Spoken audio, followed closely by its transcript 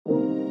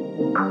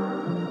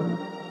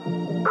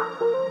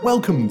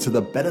Welcome to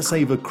the Better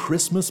Saver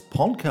Christmas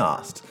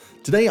podcast.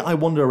 Today I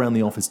wander around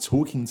the office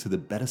talking to the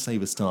Better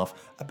Saver staff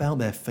about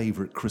their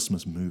favourite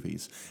Christmas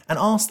movies and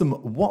ask them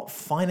what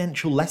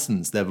financial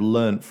lessons they've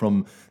learnt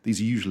from these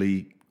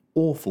usually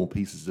awful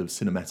pieces of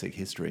cinematic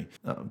history.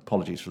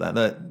 Apologies for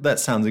that. That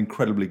sounds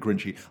incredibly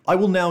grinchy. I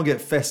will now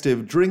get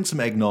festive, drink some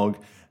eggnog,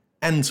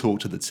 and talk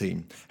to the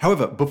team.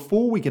 However,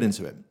 before we get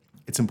into it,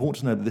 it's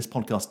important to know that this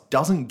podcast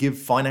doesn't give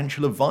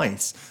financial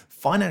advice.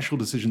 Financial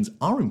decisions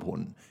are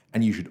important,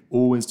 and you should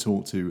always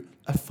talk to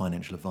a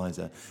financial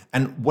advisor.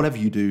 And whatever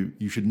you do,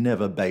 you should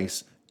never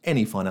base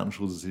any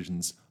financial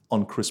decisions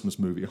on Christmas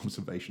movie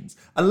observations,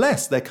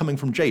 unless they're coming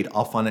from Jade,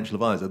 our financial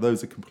advisor.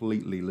 Those are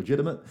completely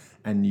legitimate,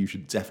 and you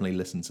should definitely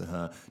listen to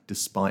her,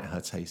 despite her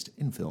taste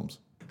in films.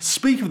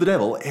 Speak of the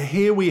devil,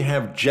 here we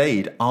have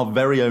Jade, our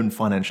very own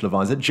financial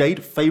advisor.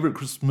 Jade, favorite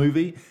Christmas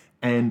movie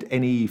and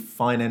any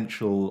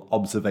financial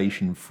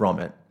observation from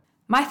it?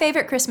 My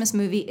favorite Christmas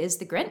movie is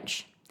The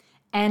Grinch.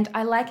 And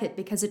I like it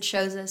because it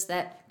shows us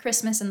that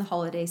Christmas and the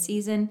holiday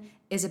season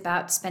is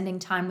about spending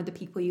time with the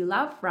people you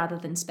love rather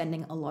than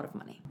spending a lot of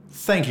money.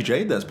 Thank you,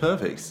 Jade. That's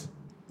perfect.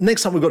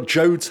 Next up, we've got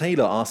Joe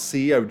Taylor, our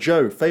CEO.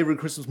 Joe, favorite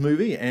Christmas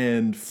movie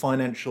and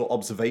financial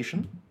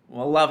observation?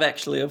 Well, Love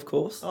Actually, of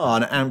course. Oh,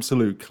 an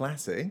absolute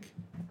classic.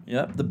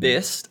 Yep, the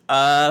best.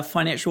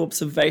 Financial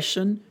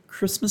observation.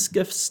 Christmas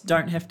gifts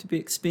don't have to be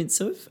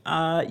expensive.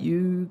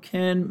 You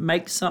can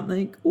make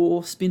something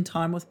or spend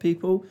time with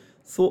people.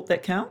 Thought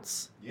that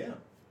counts? Yeah,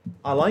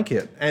 I like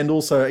it. And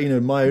also,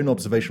 my own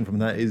observation from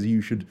that is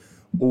you should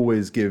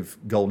always give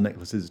gold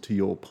necklaces to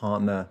your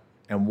partner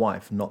and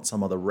wife, not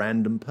some other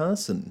random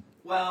person.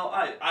 Well,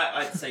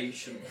 I'd say you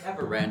shouldn't have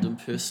a random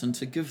person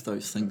to give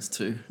those things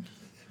to.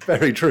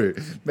 Very true.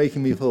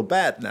 Making me feel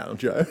bad now,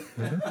 Joe.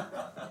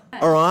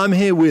 All right, I'm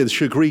here with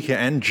Shagrika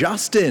and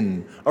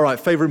Justin. All right,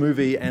 favorite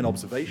movie and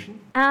observation?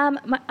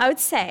 I would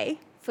say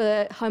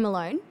for Home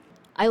Alone,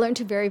 I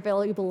learned a very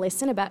valuable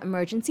lesson about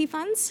emergency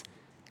funds.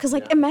 Because,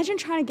 imagine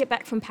trying to get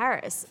back from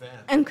Paris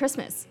and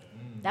Christmas.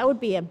 That would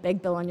be a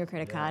big bill on your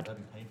credit card.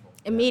 That'd be painful.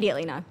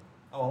 Immediately, no.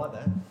 Oh, I like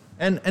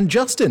that. And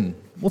Justin,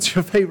 what's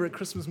your favorite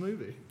Christmas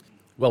movie?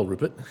 Well,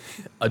 Rupert,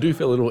 I do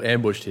feel a little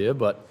ambushed here,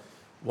 but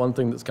one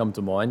thing that's come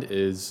to mind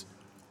is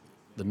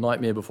The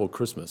Nightmare Before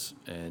Christmas.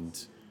 And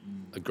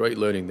a great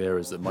learning there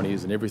is that money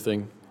isn't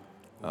everything.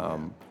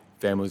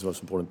 Family is the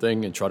most important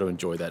thing, and try to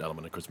enjoy that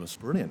element of Christmas.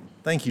 Brilliant.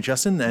 Thank you,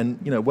 Justin. And,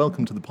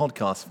 welcome to the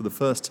podcast for the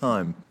first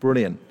time.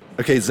 Brilliant.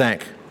 Okay,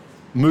 Zach,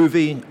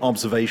 movie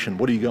observation.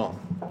 What do you got?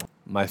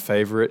 My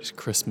favorite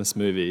Christmas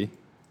movie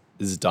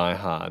is Die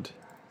Hard.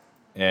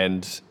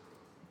 And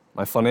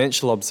my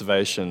financial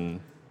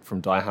observation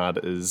from Die Hard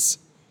is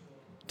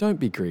don't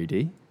be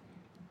greedy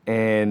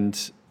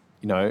and,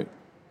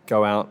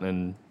 go out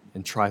and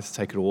try to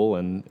take it all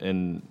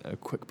in a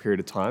quick period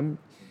of time.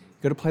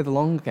 You've got to play the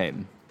long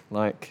game,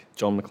 like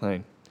John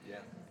McClane. Yeah.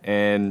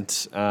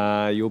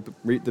 And you'll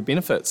reap the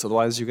benefits.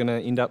 Otherwise, you're going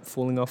to end up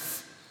falling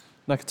off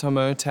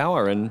Nakatomo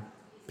Tower and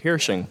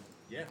perishing,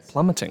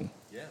 plummeting,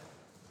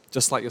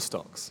 just like your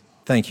stocks.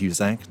 Thank you,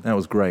 Zach. That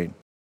was great.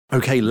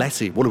 Okay,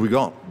 Letty, what have we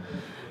got?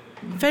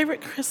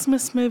 Favorite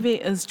Christmas movie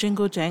is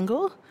Jingle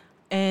Jangle,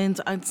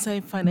 and I'd say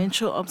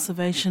financial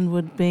observation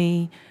would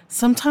be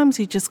sometimes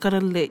you just got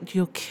to let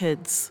your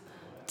kids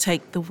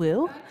take the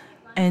wheel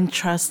and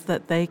trust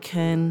that they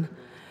can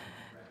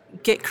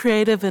get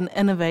creative and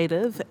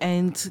innovative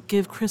and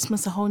give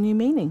Christmas a whole new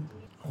meaning.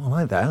 Oh, I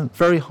like that.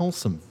 Very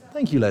wholesome.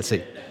 Thank you,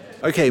 Letty.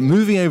 Okay,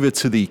 moving over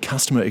to the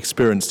customer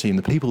experience team,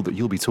 the people that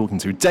you'll be talking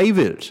to.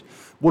 David,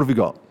 what have we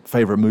got?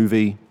 Favorite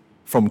movie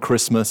from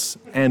Christmas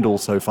and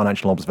also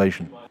financial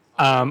observation?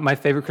 My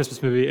favorite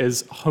Christmas movie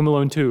is Home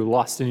Alone 2,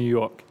 Lost in New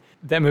York.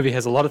 That movie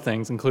has a lot of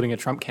things, including a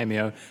Trump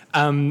cameo.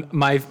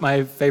 My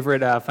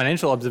favorite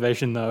financial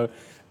observation, though,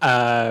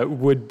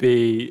 would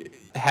be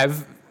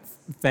have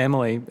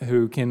family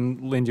who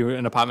can lend you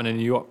an apartment in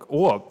New York,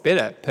 or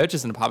better,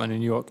 purchase an apartment in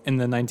New York in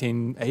the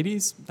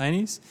 1980s,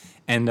 90s,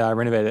 and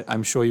renovate it.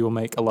 I'm sure you will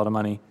make a lot of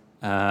money.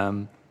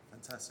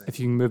 Fantastic. If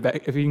you can move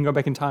back, if you can go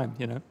back in time,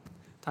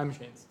 time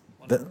machines.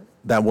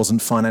 That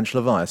wasn't financial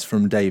advice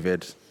from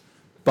David.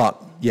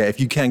 But, if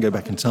you can go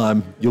back in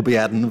time, you'll be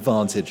at an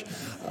advantage.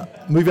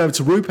 Moving over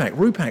to Rupak.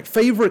 Rupak,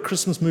 favourite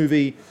Christmas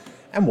movie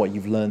and what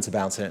you've learnt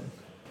about it?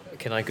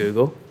 Can I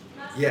Google?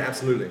 Yeah,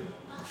 absolutely.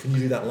 Can you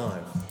do that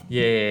live?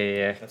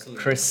 Yeah.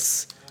 Absolutely.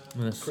 Christmas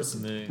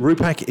movie.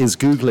 Rupak is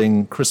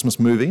Googling Christmas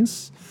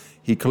movies.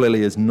 He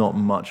clearly is not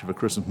much of a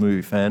Christmas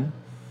movie fan.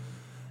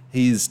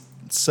 He's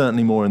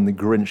certainly more in the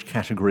Grinch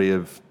category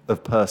of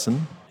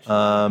person.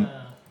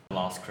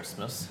 Last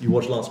Christmas. You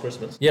watched Last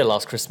Christmas? Yeah,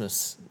 Last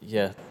Christmas.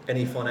 Yeah.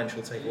 Any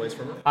financial takeaways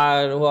from it?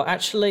 Well,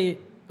 actually,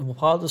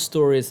 part of the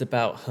story is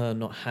about her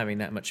not having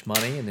that much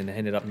money, and then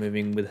ended up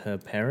moving with her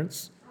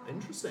parents.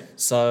 Interesting.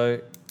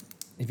 So,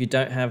 if you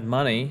don't have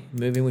money,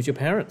 move in with your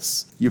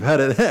parents. You've heard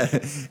it there.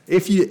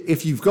 If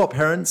you've got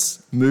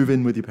parents, move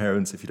in with your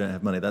parents. If you don't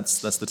have money, that's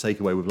the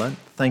takeaway we've learned.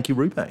 Thank you,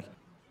 Rupak.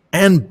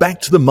 And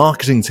back to the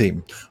marketing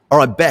team. All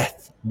right,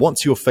 Beth,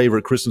 what's your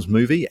favorite Christmas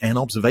movie and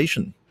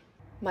observation?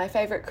 My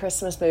favourite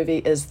Christmas movie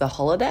is The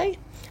Holiday,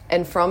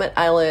 and from it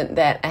I learnt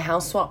that a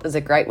house swap is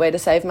a great way to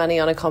save money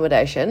on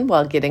accommodation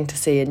while getting to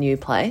see a new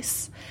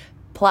place.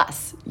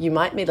 Plus, you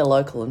might meet a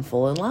local and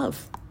fall in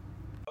love.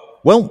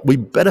 Well, we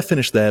better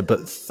finish there,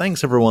 but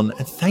thanks everyone,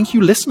 and thank you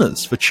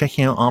listeners for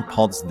checking out our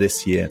pods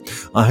this year.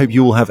 I hope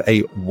you all have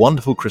a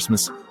wonderful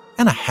Christmas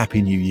and a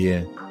happy new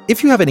year.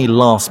 If you have any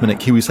last minute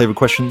KiwiSaver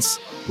questions,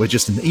 we're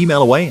just an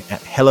email away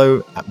at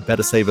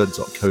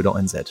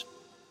hello@bettersaver.co.nz.